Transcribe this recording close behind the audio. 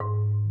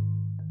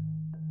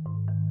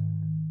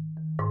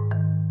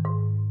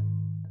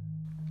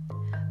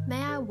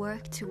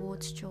work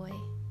towards joy.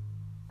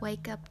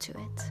 Wake up to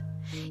it.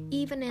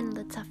 Even in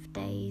the tough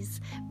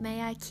days,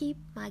 may I keep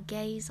my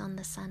gaze on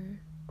the sun.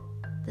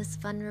 This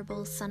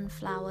vulnerable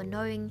sunflower,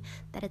 knowing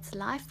that its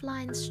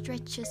lifeline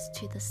stretches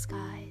to the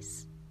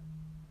skies.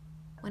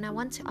 When I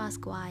want to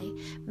ask why,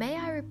 may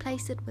I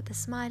replace it with a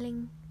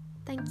smiling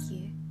thank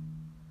you.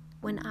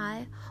 When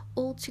I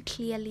all too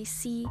clearly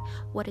see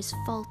what is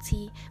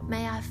faulty,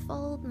 may I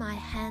fold my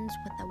hands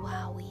with a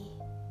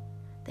wowie.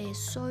 There is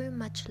so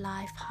much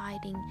life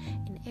hiding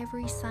in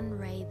every sun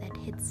ray that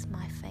hits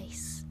my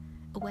face,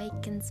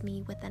 awakens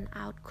me with an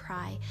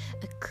outcry,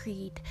 a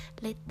creed.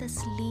 Let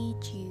this lead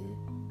you.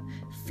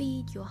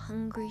 Feed your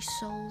hungry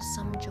soul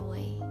some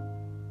joy.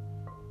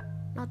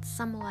 Not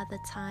some other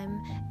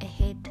time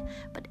ahead,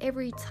 but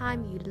every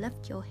time you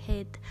lift your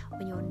head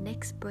when your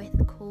next breath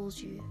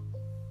calls you.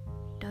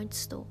 Don't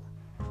stall.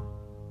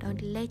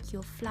 Don't let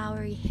your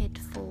flowery head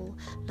fall.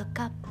 Look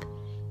up,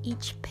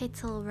 each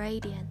petal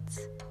radiant,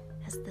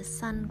 as the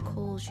sun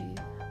calls you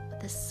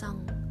with a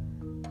song